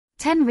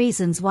10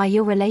 reasons why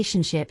your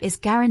relationship is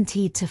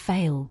guaranteed to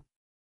fail.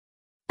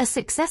 A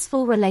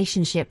successful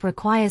relationship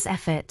requires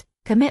effort,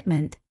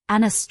 commitment,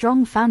 and a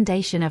strong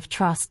foundation of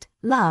trust,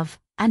 love,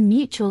 and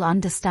mutual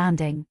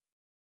understanding.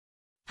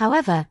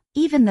 However,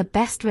 even the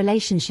best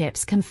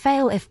relationships can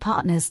fail if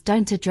partners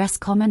don't address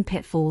common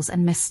pitfalls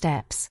and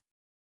missteps.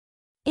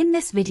 In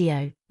this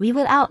video, we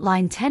will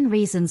outline 10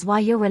 reasons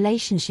why your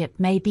relationship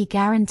may be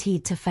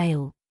guaranteed to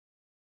fail,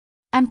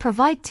 and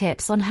provide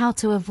tips on how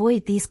to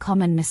avoid these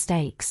common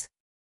mistakes.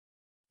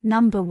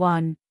 Number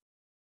 1.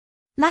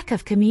 Lack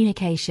of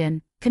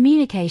communication.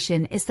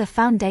 Communication is the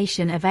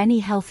foundation of any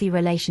healthy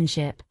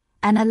relationship,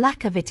 and a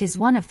lack of it is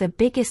one of the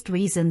biggest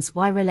reasons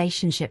why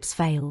relationships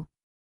fail.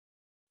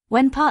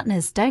 When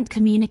partners don't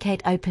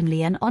communicate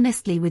openly and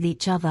honestly with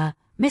each other,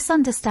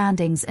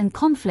 misunderstandings and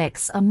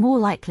conflicts are more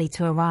likely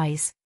to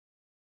arise.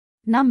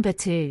 Number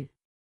 2.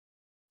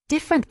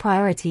 Different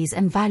priorities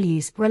and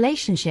values.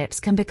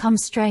 Relationships can become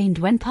strained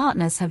when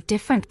partners have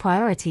different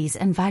priorities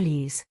and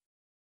values.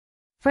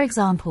 For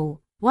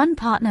example, one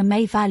partner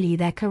may value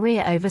their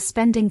career over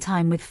spending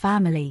time with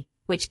family,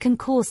 which can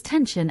cause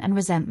tension and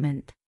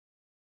resentment.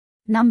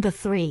 Number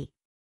 3.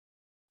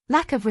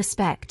 Lack of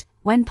respect.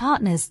 When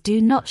partners do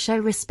not show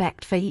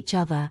respect for each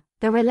other,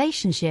 the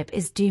relationship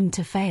is doomed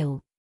to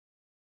fail.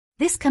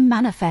 This can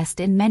manifest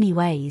in many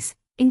ways,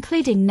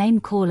 including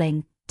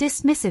name-calling,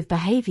 dismissive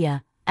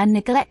behavior, and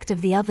neglect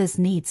of the other's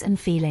needs and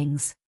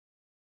feelings.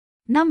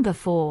 Number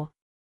 4.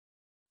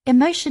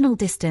 Emotional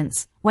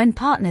distance. When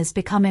partners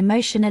become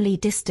emotionally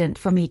distant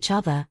from each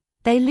other,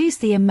 they lose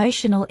the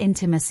emotional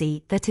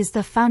intimacy that is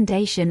the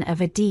foundation of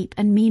a deep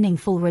and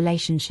meaningful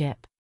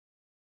relationship.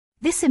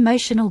 This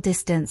emotional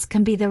distance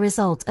can be the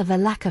result of a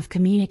lack of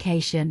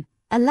communication,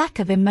 a lack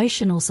of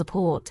emotional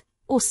support,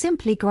 or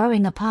simply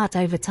growing apart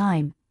over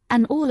time,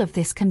 and all of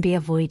this can be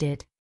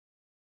avoided.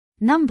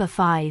 Number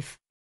 5.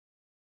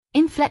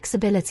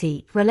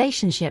 Inflexibility.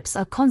 Relationships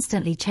are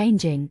constantly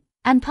changing,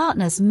 and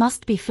partners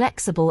must be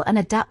flexible and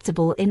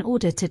adaptable in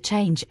order to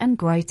change and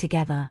grow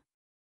together.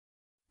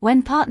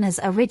 When partners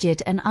are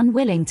rigid and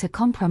unwilling to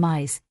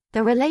compromise,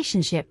 the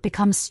relationship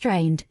becomes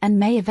strained and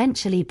may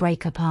eventually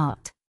break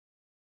apart.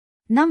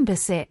 Number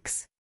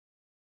 6.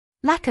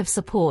 Lack of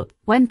support.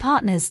 When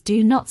partners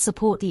do not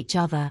support each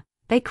other,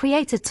 they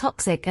create a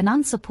toxic and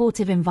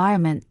unsupportive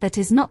environment that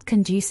is not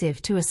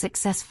conducive to a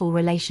successful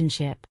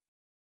relationship.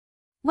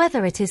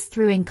 Whether it is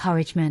through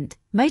encouragement,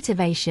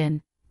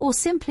 motivation, or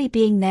simply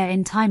being there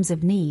in times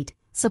of need,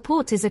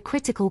 support is a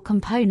critical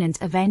component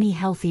of any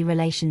healthy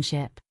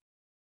relationship.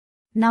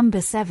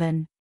 Number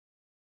 7.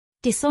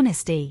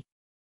 Dishonesty.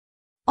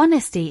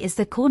 Honesty is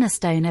the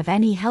cornerstone of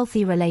any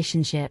healthy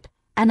relationship,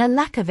 and a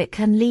lack of it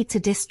can lead to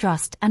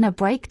distrust and a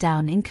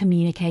breakdown in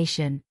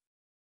communication.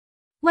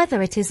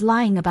 Whether it is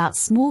lying about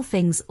small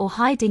things or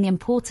hiding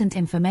important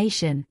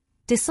information,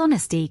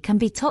 dishonesty can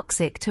be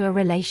toxic to a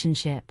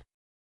relationship.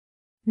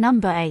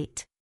 Number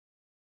 8.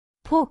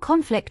 Poor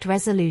conflict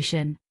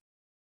resolution.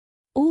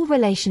 All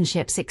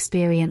relationships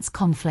experience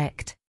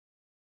conflict,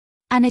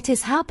 and it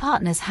is how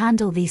partners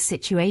handle these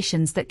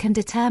situations that can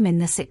determine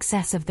the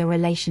success of the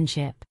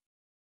relationship.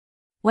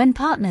 When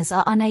partners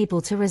are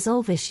unable to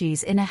resolve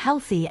issues in a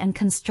healthy and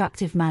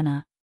constructive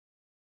manner,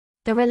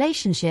 the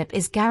relationship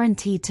is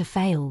guaranteed to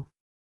fail.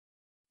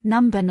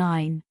 Number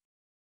 9.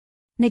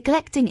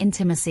 Neglecting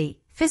intimacy.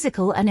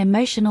 Physical and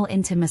emotional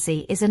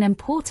intimacy is an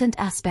important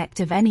aspect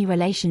of any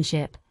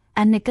relationship,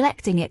 and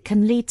neglecting it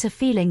can lead to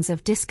feelings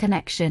of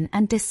disconnection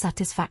and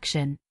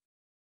dissatisfaction.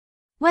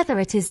 Whether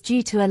it is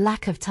due to a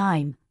lack of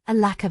time, a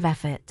lack of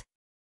effort,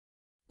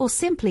 or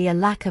simply a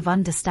lack of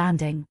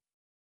understanding,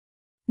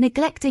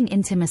 neglecting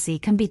intimacy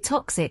can be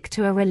toxic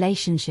to a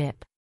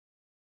relationship.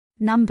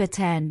 Number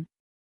 10.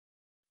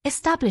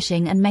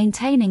 Establishing and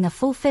maintaining a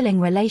fulfilling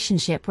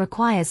relationship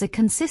requires a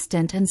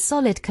consistent and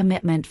solid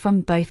commitment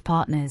from both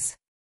partners.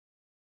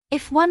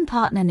 If one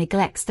partner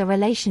neglects the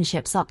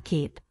relationship's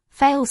upkeep,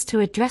 fails to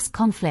address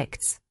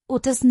conflicts, or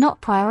does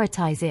not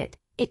prioritize it,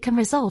 it can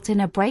result in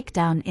a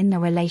breakdown in the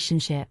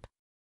relationship.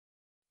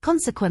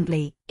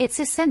 Consequently, it's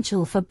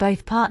essential for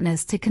both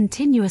partners to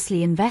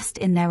continuously invest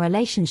in their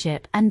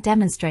relationship and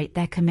demonstrate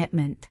their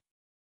commitment.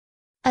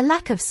 A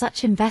lack of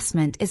such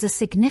investment is a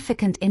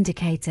significant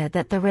indicator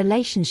that the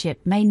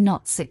relationship may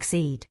not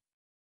succeed.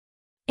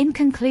 In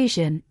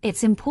conclusion,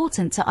 it's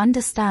important to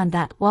understand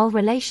that while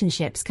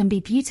relationships can be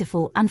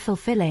beautiful and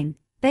fulfilling,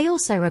 they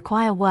also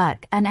require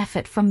work and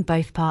effort from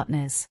both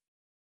partners.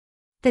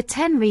 The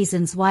 10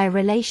 reasons why a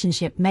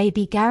relationship may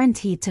be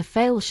guaranteed to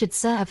fail should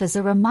serve as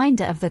a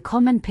reminder of the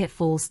common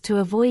pitfalls to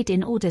avoid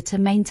in order to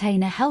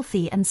maintain a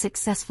healthy and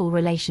successful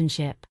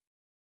relationship.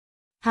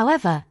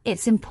 However,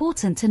 it's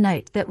important to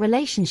note that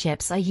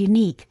relationships are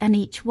unique and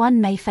each one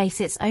may face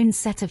its own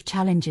set of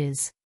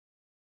challenges.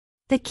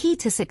 The key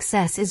to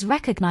success is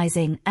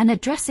recognizing and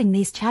addressing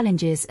these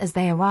challenges as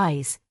they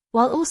arise,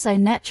 while also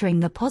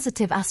nurturing the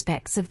positive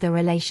aspects of the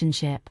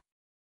relationship.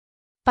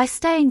 By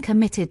staying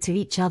committed to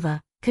each other,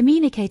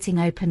 communicating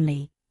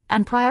openly,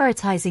 and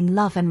prioritizing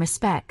love and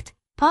respect,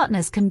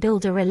 partners can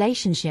build a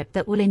relationship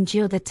that will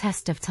endure the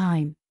test of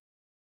time.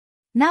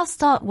 Now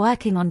start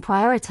working on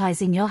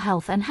prioritizing your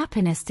health and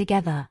happiness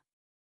together.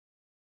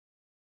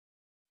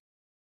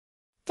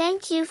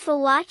 Thank you for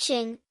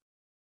watching.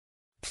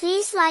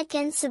 Please like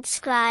and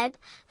subscribe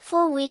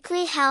for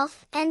weekly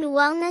health and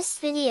wellness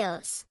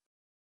videos.